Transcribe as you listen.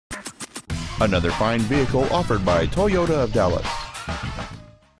Another fine vehicle offered by Toyota of Dallas.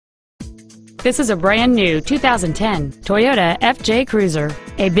 This is a brand new 2010 Toyota FJ Cruiser,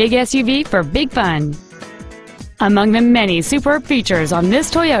 a big SUV for big fun. Among the many superb features on this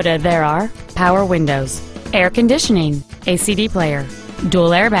Toyota there are power windows, air conditioning, a CD player,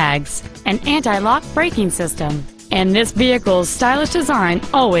 dual airbags, an anti-lock braking system, and this vehicle's stylish design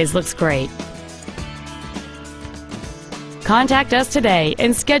always looks great. Contact us today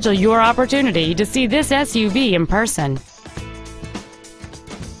and schedule your opportunity to see this SUV in person.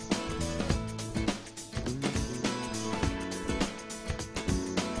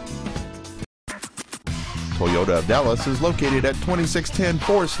 Toyota of Dallas is located at 2610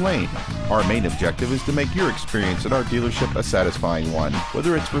 Forest Lane. Our main objective is to make your experience at our dealership a satisfying one,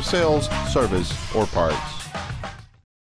 whether it's for sales, service, or parts.